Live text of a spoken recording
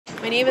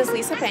My name is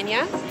Lisa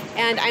Peña,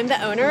 and I'm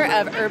the owner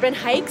of Urban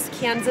Hikes,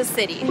 Kansas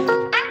City.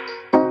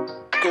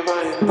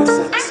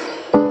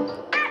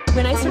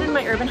 When I started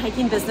my urban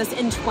hiking business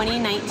in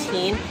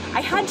 2019,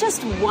 I had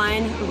just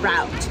one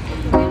route.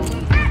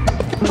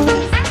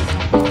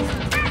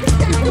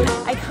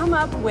 I come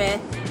up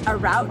with a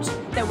route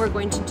that we're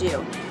going to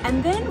do,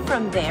 and then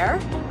from there,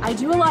 I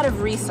do a lot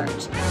of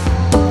research.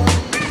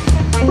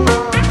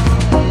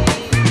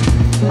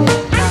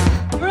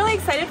 I'm really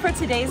excited for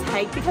today's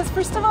hike because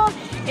first of all,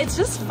 it's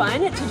just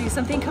fun to do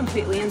something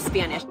completely in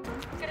Spanish.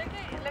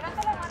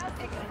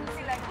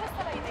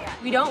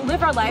 We don't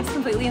live our lives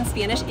completely in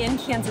Spanish in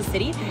Kansas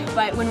City,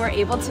 but when we're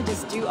able to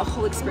just do a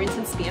whole experience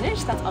in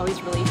Spanish, that's always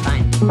really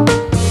fun.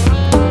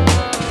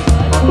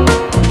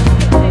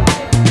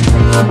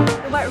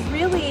 What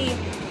really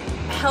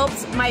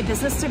helped my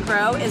business to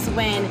grow is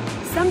when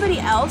somebody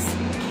else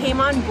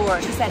came on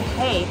board. She said,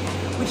 hey,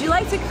 would you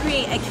like to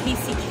create a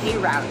KCK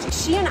route?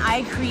 She and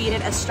I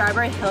created a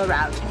Strawberry Hill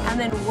route, and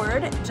then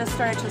word just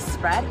started to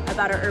spread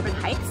about our urban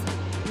hikes.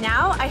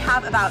 Now I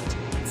have about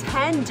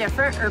 10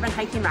 different urban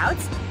hiking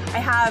routes. I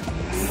have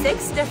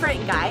 6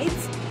 different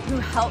guides who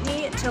help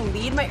me to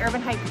lead my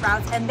urban hike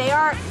routes, and they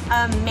are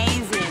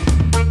amazing.